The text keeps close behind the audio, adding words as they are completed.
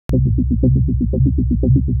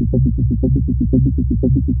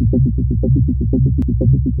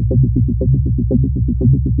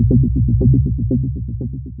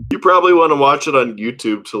You probably want to watch it on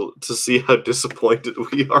YouTube to see how disappointed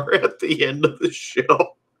we are at the end of the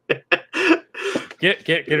show.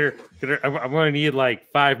 Get her. I'm going to need like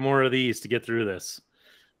 5 more of these to get through this.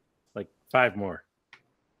 Like 5 more.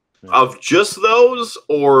 Of just those,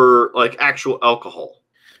 or like actual alcohol?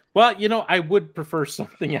 Well, you know, I would prefer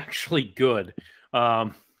something actually good.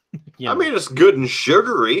 I mean, it's good and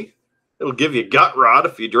sugary. It'll give you gut rot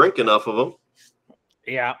if you drink enough of them.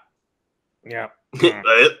 Yeah. Yep.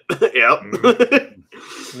 Yeah.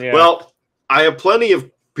 Well, I have plenty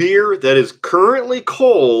of beer that is currently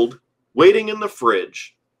cold, waiting in the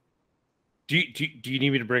fridge. Do you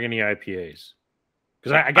need me to bring any IPAs?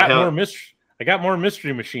 Because I got more mystery. I got more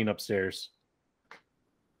Mystery Machine upstairs.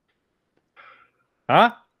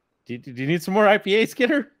 Huh? Do you need some more IPAs,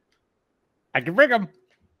 Skinner? I can bring them.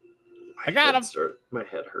 I got them. My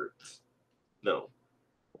head hurts. No,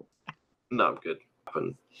 I'm good.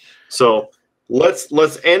 So let's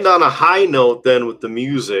end on a high note then with the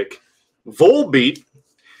music. Volbeat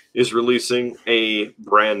is releasing a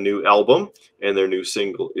brand new album, and their new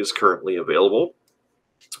single is currently available.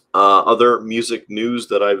 Other music news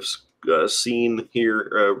that I've seen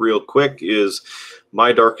here real quick is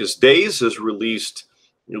My Darkest Days is released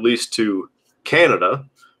to Canada.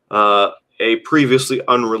 A previously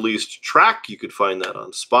unreleased track. You could find that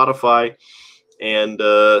on Spotify. And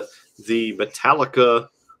the Metallica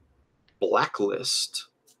Blacklist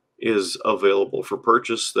is available for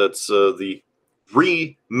purchase. That's the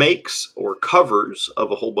remakes or covers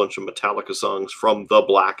of a whole bunch of Metallica songs from the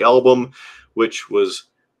Black Album, which was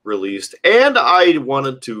released. And I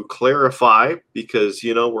wanted to clarify, because,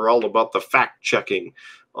 you know, we're all about the fact checking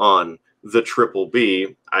on the Triple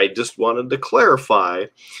B. I just wanted to clarify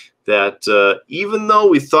that even though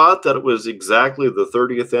we thought that it was exactly the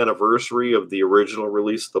 30th anniversary of the original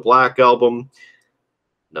release of the Black Album,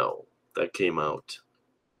 no, that came out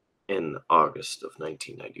in August of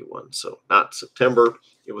 1991. So not September,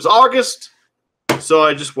 it was August. So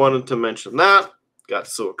I just wanted to mention that. Got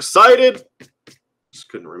so excited. Just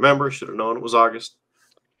couldn't remember. Should have known it was August.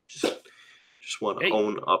 Just want to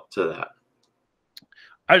own up to that.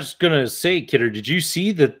 I was gonna say, Kidder, did you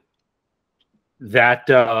see that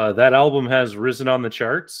album has risen on the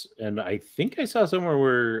charts? And I think I saw somewhere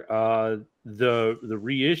where the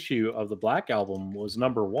reissue of the Black Album was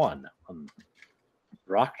 #1 on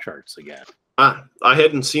rock charts again. I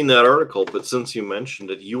hadn't seen that article, but since you mentioned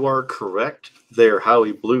it, you are correct there,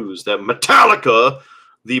 Howie Blues, that Metallica,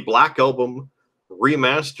 the Black Album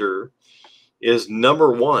remaster, is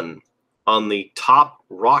 #1 on the top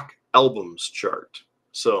rock albums chart.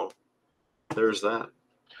 So there's that.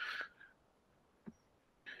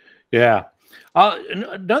 Yeah.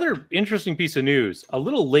 Another interesting piece of news, a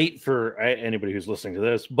little late for anybody who's listening to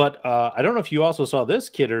this, but I don't know if you also saw this,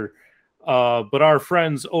 Kidder, but our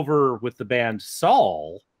friends over with the band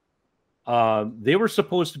Saul, they were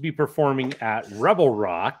supposed to be performing at Rebel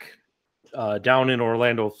Rock down in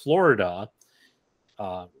Orlando, Florida,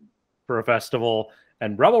 for a festival,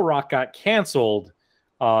 and Rebel Rock got canceled,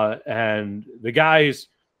 and the guys,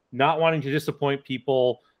 not wanting to disappoint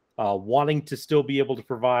people, wanting to still be able to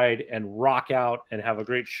provide and rock out and have a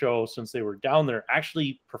great show since they were down there,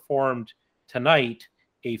 actually performed tonight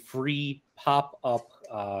a free pop-up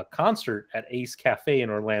concert at Ace Cafe in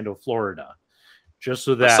Orlando, Florida. Just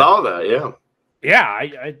so that I saw that, yeah. Yeah,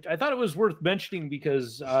 I thought it was worth mentioning,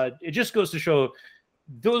 because it just goes to show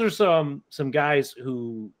those are some guys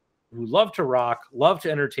who love to rock, love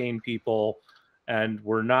to entertain people, and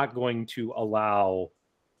we're not going to allow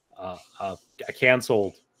a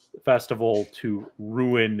canceled festival to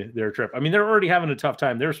ruin their trip. I mean, they're already having a tough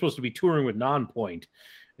time. They're supposed to be touring with Nonpoint,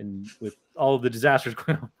 and with all of the disasters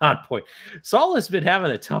going on Nonpoint, Saul has been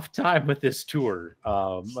having a tough time with this tour.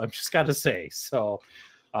 I've just got to say. So,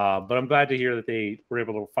 but I'm glad to hear that they were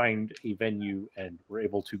able to find a venue and were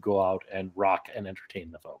able to go out and rock and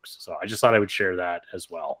entertain the folks. So I just thought I would share that as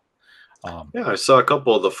well. Yeah, I saw a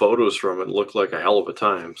couple of the photos from it. It looked like a hell of a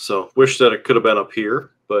time. So wish that it could have been up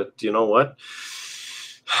here, but you know what?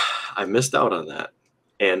 I missed out on that.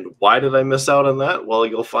 And why did I miss out on that? Well,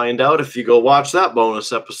 you'll find out if you go watch that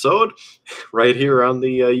bonus episode right here on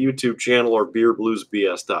the YouTube channel or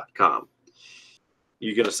beerbluesbs.com.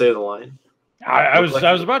 You gonna say the line? I was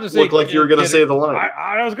about to say. Looked like you were gonna say the line.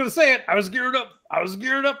 I was gonna say it. I was geared up.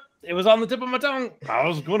 It was on the tip of my tongue. I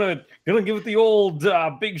was gonna give it the old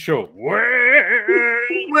Big Show. Well,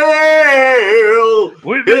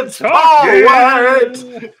 we've been talking.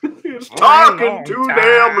 It's talking too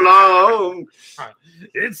damn long.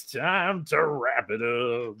 It's time to wrap it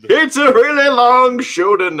up. It's a really long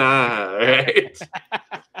show tonight.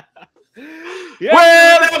 Yeah.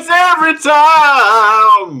 Well, that's every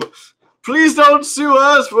time. Please don't sue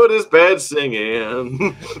us for this bad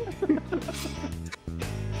singing.